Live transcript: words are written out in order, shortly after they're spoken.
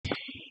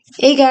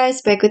Hey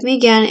guys, back with me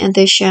again in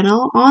this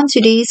channel. On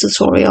today's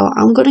tutorial,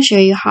 I'm going to show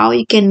you how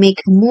you can make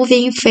a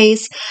moving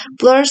face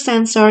blur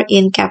sensor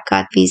in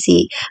CapCut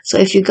PC. So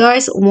if you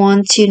guys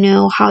want to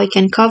know how you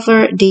can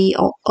cover the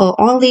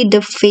only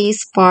the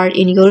face part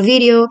in your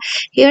video,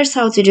 here's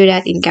how to do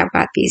that in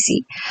CapCut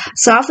PC.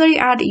 So after you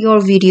add your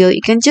video,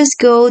 you can just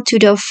go to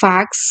the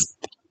effects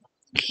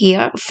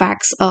here,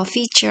 effects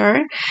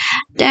feature,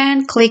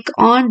 then click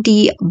on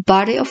the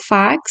body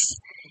effects.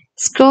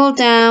 Scroll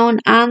down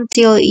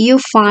until you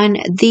find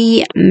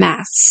the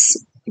mask.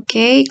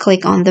 Okay,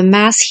 click on the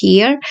mask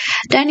here.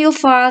 Then you'll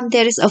find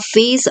there is a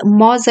face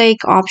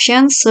mosaic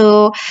option.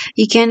 So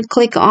you can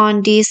click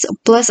on this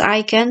plus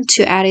icon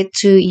to add it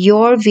to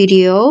your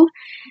video.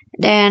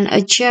 Then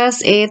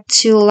adjust it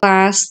to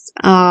last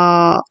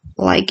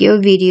like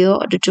your video,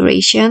 the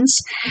durations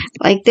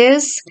like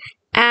this.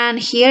 And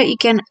here you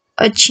can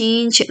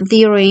change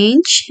the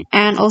range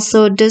and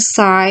also the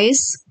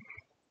size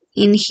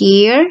in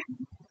here.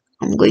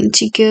 I'm going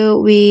to go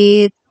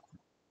with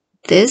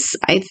this,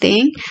 I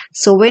think.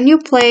 So when you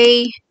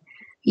play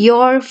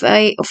your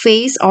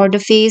face or the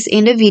face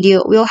in the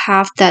video, will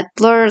have that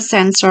blur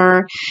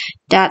sensor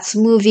that's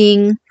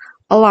moving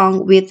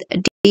along with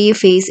the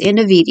face in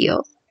the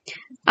video.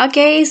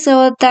 Okay,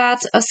 so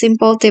that's a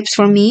simple tips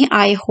for me.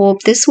 I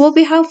hope this will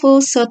be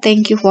helpful. So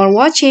thank you for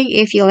watching.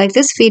 If you like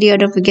this video,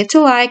 don't forget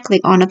to like,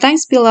 click on the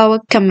thanks below,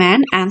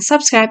 comment, and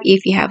subscribe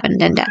if you haven't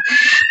done that.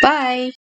 Bye!